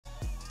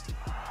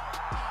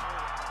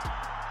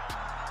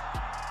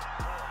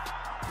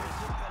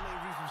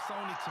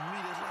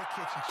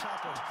and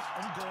chopper.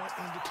 I'm going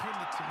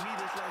independent. To me,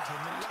 that's like a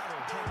mulatto.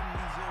 Heaven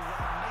means a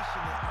wild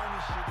nation, and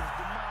ownership is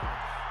the motto.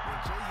 When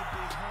Jay, your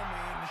big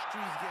homie, and the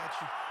streets got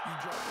you. You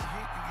drop a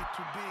hit, you get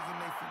too big, and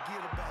they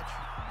forget about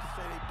you. To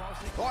say they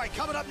bossy. All right,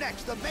 coming up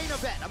next, the main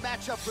event, a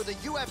matchup for the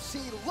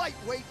UFC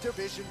lightweight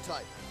division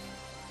title.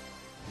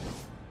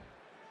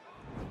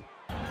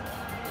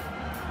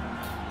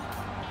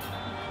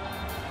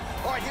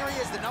 All right, here he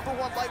is, the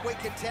 #1 lightweight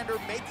contender,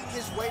 making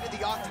his way to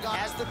the octagon.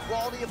 Has the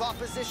quality of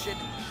opposition.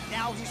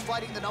 Now he's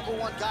fighting the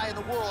 #1 guy in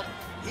the world.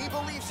 He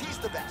believes he's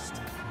the best.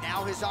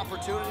 Now his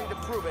opportunity to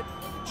prove it,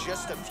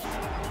 just a few.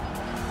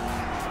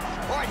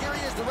 All right, here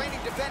he is, the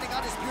reigning, defending,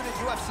 undisputed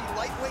UFC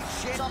lightweight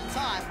champion.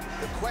 Sometime,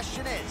 the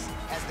question is,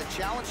 as the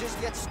challenges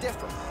get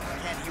stiffer,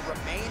 can he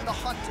remain the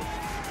hunted?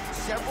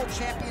 Several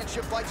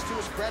championship fights to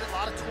his credit, a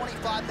lot of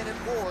 25-minute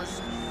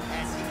wars.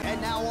 And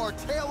now our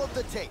tale of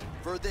the tape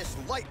for this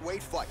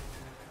lightweight fight.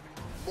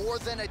 More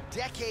than a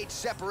decade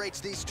separates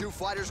these two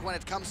fighters when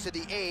it comes to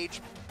the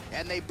age,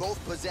 and they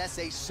both possess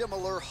a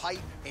similar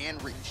height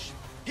and reach.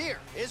 Here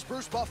is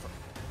Bruce Buffer.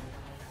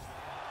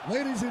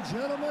 Ladies and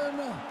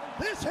gentlemen,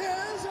 this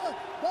is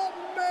the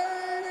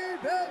main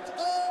event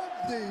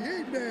of the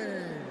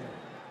evening.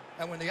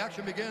 And when the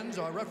action begins,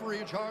 our referee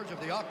in charge of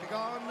the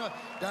octagon,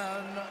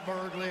 Dan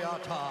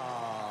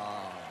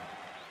Bergliata.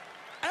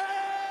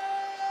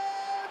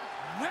 And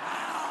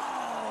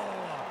now,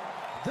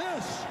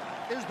 this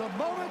is the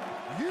moment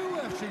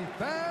UFC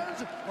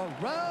fans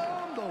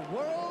around the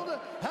world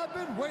have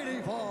been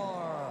waiting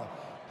for.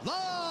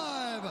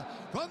 Live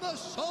from the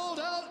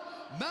sold-out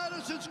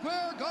Madison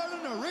Square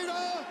Garden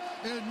Arena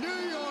in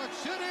New York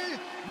City,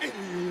 it's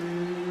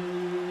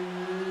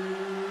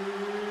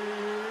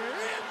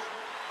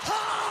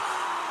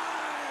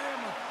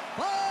time!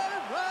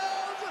 5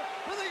 rounds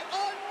for the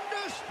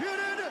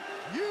undisputed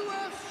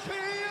UFC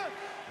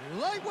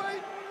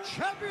Lightweight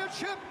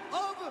Championship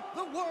of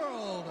the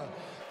World.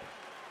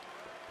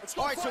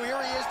 All right, so here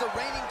he is, the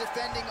reigning,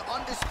 defending,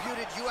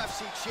 undisputed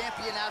UFC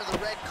champion out of the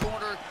red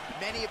corner.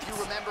 Many of you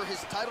remember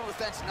his title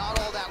defense not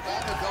all that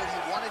long ago. He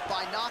won it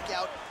by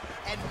knockout.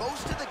 And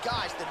most of the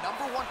guys, the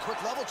 #1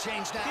 quick level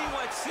change now. He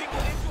went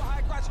single into a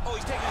high crotch. Oh,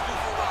 he's taking his dude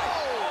for a ride.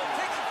 Oh,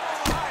 takes him for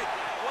a ride.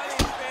 What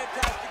a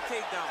fantastic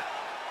takedown.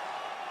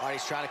 All right,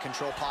 he's trying to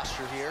control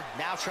posture here.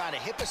 Now trying to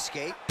hip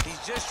escape.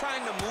 He's just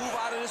trying to move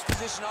out of this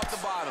position off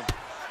the bottom.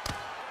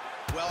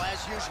 Well,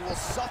 as usual,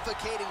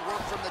 suffocating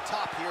work from the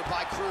top here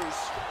by Cruz.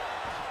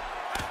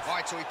 All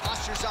right, so he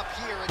postures up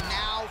here and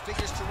now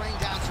figures to rain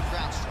down some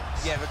ground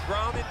strikes. Yeah, the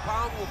ground and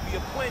pound will be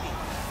aplenty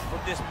from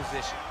this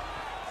position.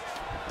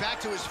 Back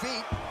to his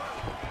feet.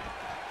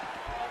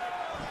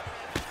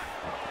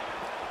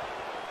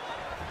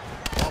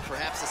 Well,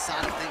 perhaps a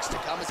sign of things to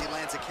come as he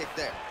lands a kick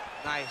there.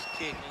 Nice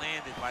kick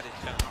landed by this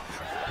gentleman.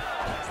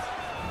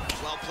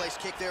 Well-placed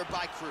kick there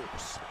by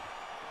Cruz.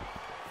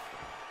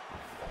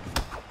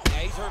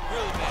 Yeah, he's hurt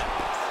really bad.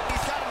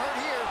 He's got him hurt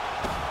here.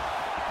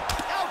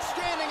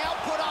 Outstanding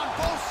output on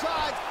both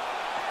sides.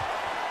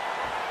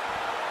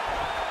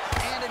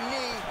 And a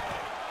knee.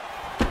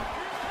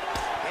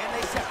 And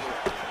they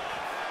separate.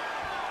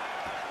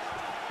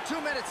 2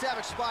 minutes have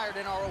expired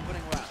in our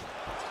opening round.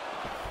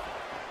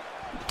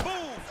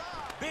 Boom!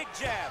 Big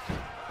jab.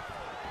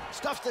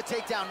 Stuffs the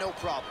takedown, no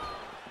problem.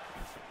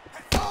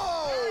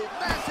 Oh,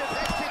 massive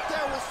head kick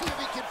there. We'll see if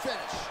he can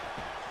finish.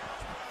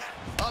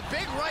 A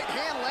big right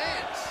hand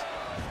lands.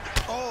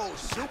 Oh,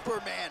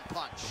 Superman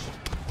punch.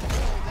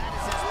 Oh, that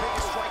is as big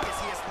a strike as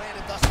he has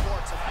landed thus far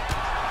tonight.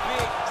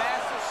 Big,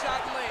 massive shot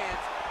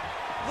lands.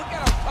 Look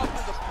at how tough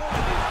his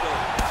opponent is,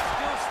 though.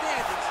 Still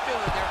standing, still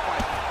in their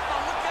fight. Now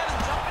look at him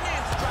jumping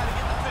in to try to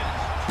get the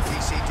finish.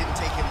 DC didn't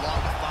take him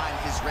long to find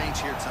his range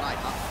here tonight,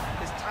 huh?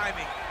 His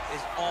timing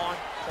is on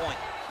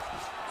point.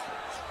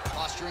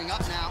 Posturing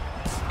up now.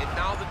 And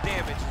now the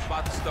damage is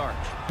about to start.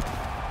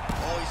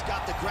 Oh, he's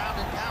got the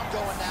ground and pound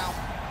going now.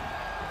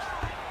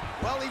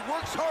 Well, he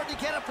works hard to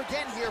get up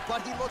again here,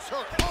 but he looks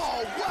hurt.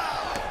 Oh,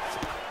 wow!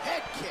 Head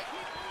kick.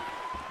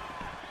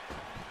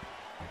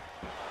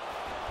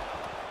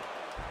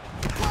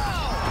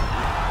 Wow!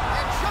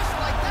 And just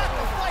like that,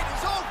 the fight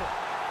is over.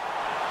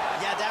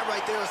 Yeah, that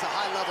right there is a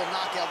high-level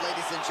knockout,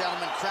 ladies and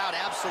gentlemen. Crowd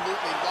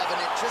absolutely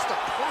loving it. Just a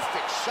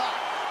perfect shot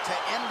to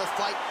end the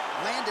fight.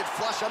 Landed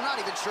flush. I'm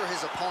not even sure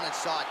his opponent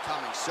saw it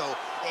coming. So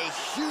a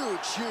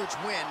huge, huge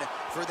win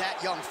for that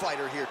young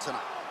fighter here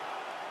tonight.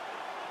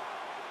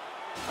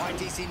 All right,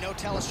 DC, no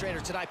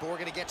telestrator tonight, but we're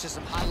going to get you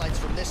some highlights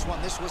from this one.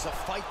 This was a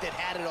fight that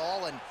had it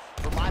all, and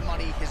for my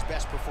money, his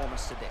best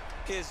performance to date.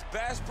 His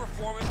best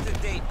performance to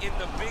date in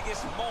the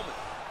biggest moment.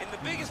 In the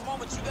biggest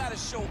moments, you got to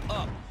show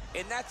up,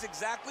 and that's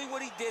exactly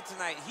what he did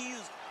tonight. He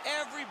used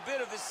every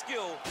bit of his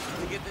skill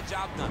to get the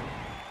job done.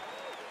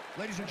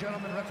 Ladies and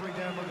gentlemen, referee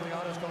Dan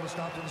Bergliata is going to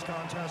stop to this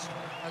contest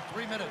at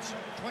 3 minutes,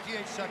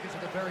 28 seconds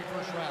of the very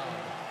first round.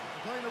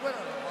 Declaring the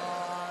winner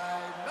by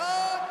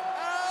knockout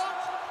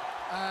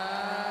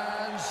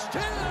and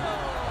still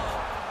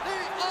the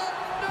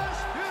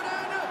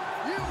undisputed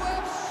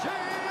UFC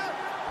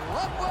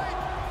lightweight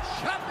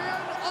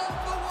champion of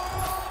the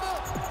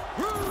world,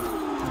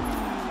 Cruz.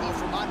 Well,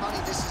 from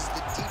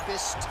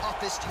biggest,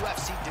 toughest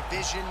UFC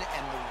division,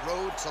 and the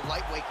road to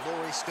lightweight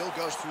glory still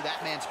goes through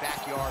that man's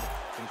backyard.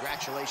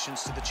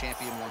 Congratulations to the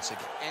champion once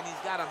again. And he's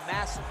got a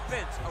massive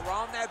fence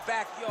around that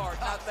backyard,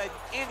 not letting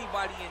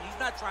anybody in. He's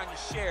not trying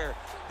to share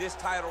this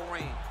title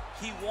reign.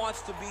 He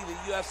wants to be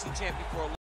the UFC champion for a